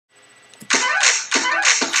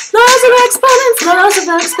exponents, laws of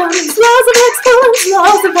exponents, laws of exponents,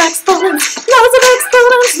 laws of exponents, laws of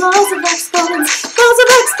exponents, laws of exponents, laws of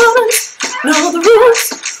exponents. Know the rules.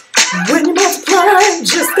 When you multiply,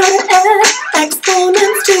 just gotta add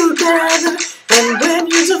exponents together. And when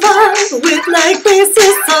you divide with like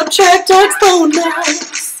bases, subtract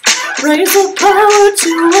exponents. Raise a power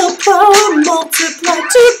to a power, multiply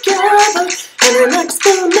together. And an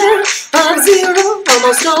exponent of 0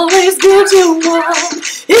 almost always gives you 1.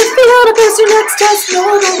 If you want to pass your next test, know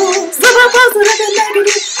the rules about positive and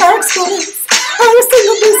negative exponents. All your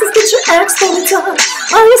single pieces, get your exponents up.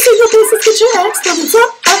 All your single pieces, get your exponents up.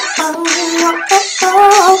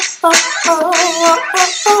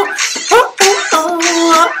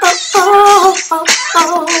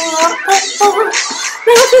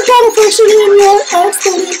 Now if you've got a fraction in your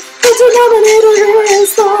exponent, the denominator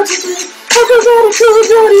is logically alphabetical.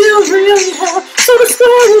 What do you really have? So the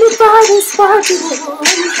square root of 5 is 5 to the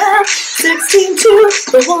 1/2. 16 to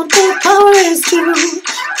the 1/4 power is 2.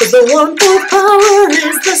 Cause the 1/4 power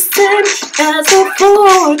is the same as the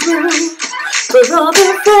 4th root. For other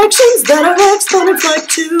fractions that are exponents like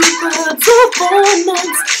 2/3 or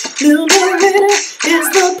 4/9, numerator is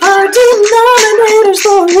the power, denominator's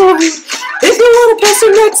the root. If you want to pass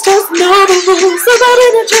your next test, know the rules about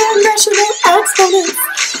integer and rational exponents.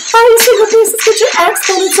 All your single bases, get your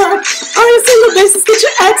exponents up. All your single bases, get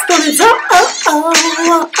your exponents up.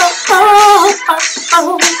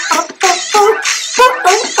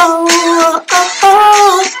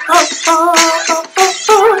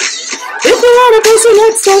 If you want to pass your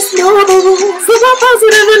next test, know the rules about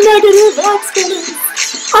positive and negative exponents.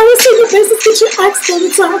 All your single bases, get your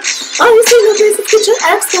exponents up. All your single bases, get your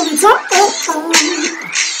exponents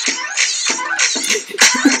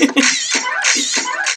up.